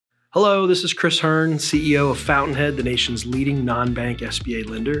Hello, this is Chris Hearn, CEO of Fountainhead, the nation's leading non-bank SBA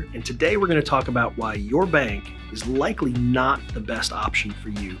lender. And today we're going to talk about why your bank is likely not the best option for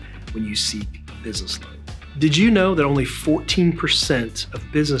you when you seek a business loan. Did you know that only 14%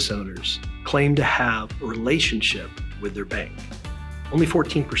 of business owners claim to have a relationship with their bank? Only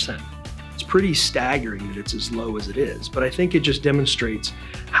 14%. It's pretty staggering that it's as low as it is, but I think it just demonstrates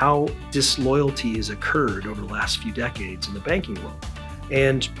how disloyalty has occurred over the last few decades in the banking world.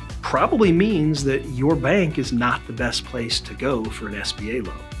 And probably means that your bank is not the best place to go for an SBA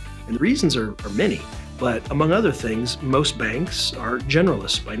loan. And the reasons are many, but among other things, most banks are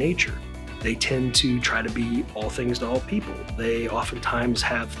generalists by nature. They tend to try to be all things to all people. They oftentimes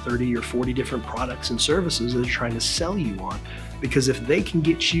have 30 or 40 different products and services that they're trying to sell you on, because if they can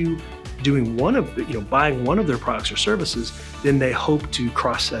get you doing buying one of their products or services, then they hope to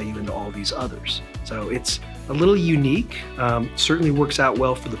cross-sell you into all these others. So it's a little unique, certainly works out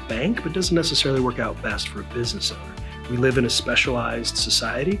well for the bank, but doesn't necessarily work out best for a business owner. We live in a specialized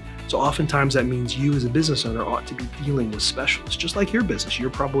society, so oftentimes that means you as a business owner ought to be dealing with specialists. Just like your business, you're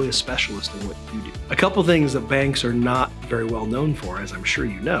probably a specialist in what you do. A couple things that banks are not very well known for, as I'm sure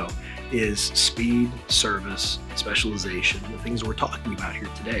you know, is speed, service, specialization, the things we're talking about here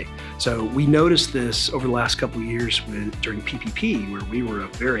today. So we noticed this over the last couple of years during PPP, where we were a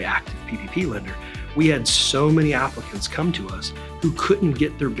very active PPP lender. We had so many applicants come to us who couldn't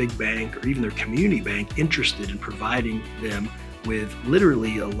get their big bank or even their community bank interested in providing them with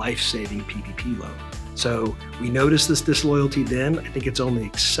literally a life-saving PPP loan. So we noticed this disloyalty then. I think it's only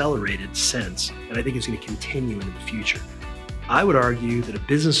accelerated since, and I think it's going to continue into the future. I would argue that a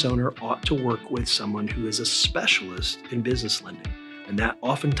business owner ought to work with someone who is a specialist in business lending. And that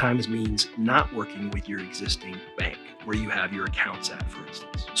oftentimes means not working with your existing bank where you have your accounts at, for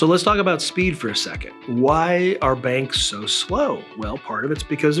instance. So let's talk about speed for a second. Why are banks so slow? Well, part of it's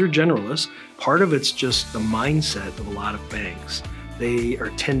because they're generalists. Part of it's just the mindset of a lot of banks. They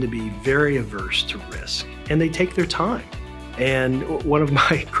tend to be very averse to risk, and they take their time. And one of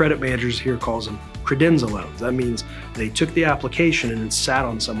my credit managers here calls them credenza loans. That means they took the application and it sat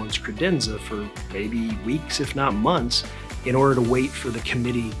on someone's credenza for maybe weeks, if not months, in order to wait for the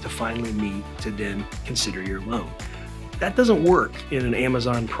committee to finally meet to then consider your loan. That doesn't work in an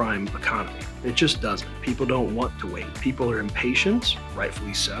Amazon Prime economy. It just doesn't. People don't want to wait. People are impatient,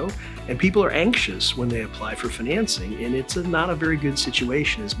 rightfully so, and people are anxious when they apply for financing, and it's not a very good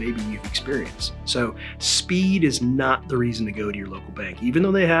situation as maybe you've experienced. So speed is not the reason to go to your local bank. Even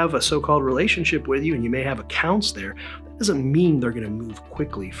though they have a so-called relationship with you and you may have accounts there, that doesn't mean they're going to move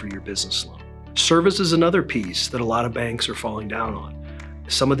quickly for your business loan. Service is another piece that a lot of banks are falling down on.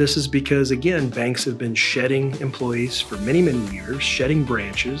 Some of this is because, again, banks have been shedding employees for many, many years, shedding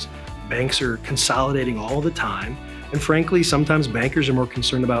branches. Banks are consolidating all the time. And frankly, sometimes bankers are more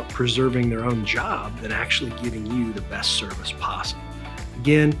concerned about preserving their own job than actually giving you the best service possible.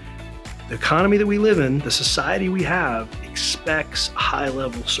 Again, the economy that we live in, the society we have, expects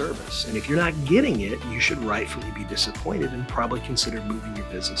high-level service. And if you're not getting it, you should rightfully be disappointed and probably consider moving your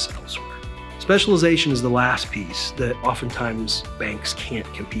business elsewhere. Specialization is the last piece that oftentimes banks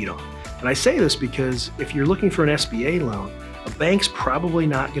can't compete on. And I say this because if you're looking for an SBA loan, a bank's probably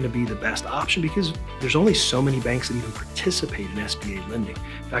not going to be the best option because there's only so many banks that even participate in SBA lending.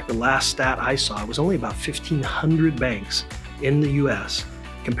 In fact, the last stat I saw was only about 1,500 banks in the U.S.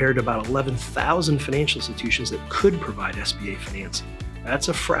 compared to about 11,000 financial institutions that could provide SBA financing. That's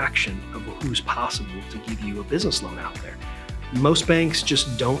a fraction of who's possible to give you a business loan out there. Most banks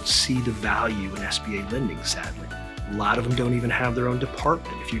just don't see the value in SBA lending, sadly. A lot of them don't even have their own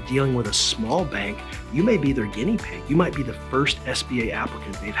department. If you're dealing with a small bank, you may be their guinea pig. You might be the first SBA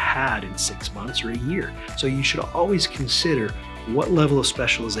applicant they've had in 6 months or a year. So you should always consider what level of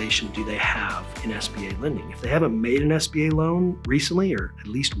specialization do they have in SBA lending. If they haven't made an SBA loan recently, or at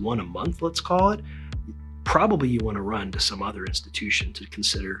least one a month, let's call it, probably you want to run to some other institution to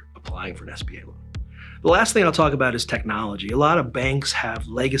consider applying for an SBA loan. The last thing I'll talk about is technology. A lot of banks have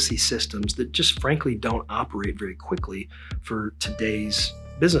legacy systems that just frankly don't operate very quickly for today's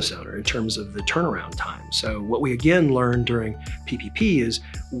business owner in terms of the turnaround time. So what we again learned during PPP is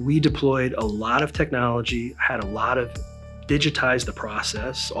we deployed a lot of technology, had a lot of digitized the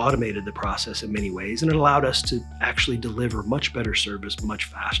process, automated the process in many ways, and it allowed us to actually deliver much better service much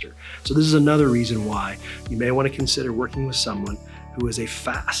faster. So this is another reason why you may want to consider working with someone who is a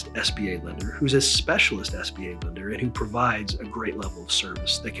fast SBA lender, who's a specialist SBA lender, and who provides a great level of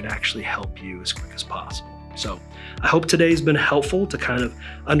service that can actually help you as quick as possible. So I hope today's been helpful to kind of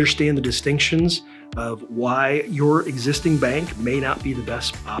understand the distinctions of why your existing bank may not be the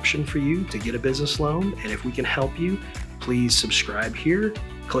best option for you to get a business loan. And if we can help you, please subscribe here,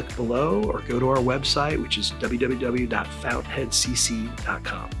 click below or go to our website, which is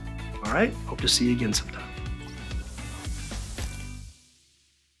www.fountainheadcc.com. All right, hope to see you again sometime.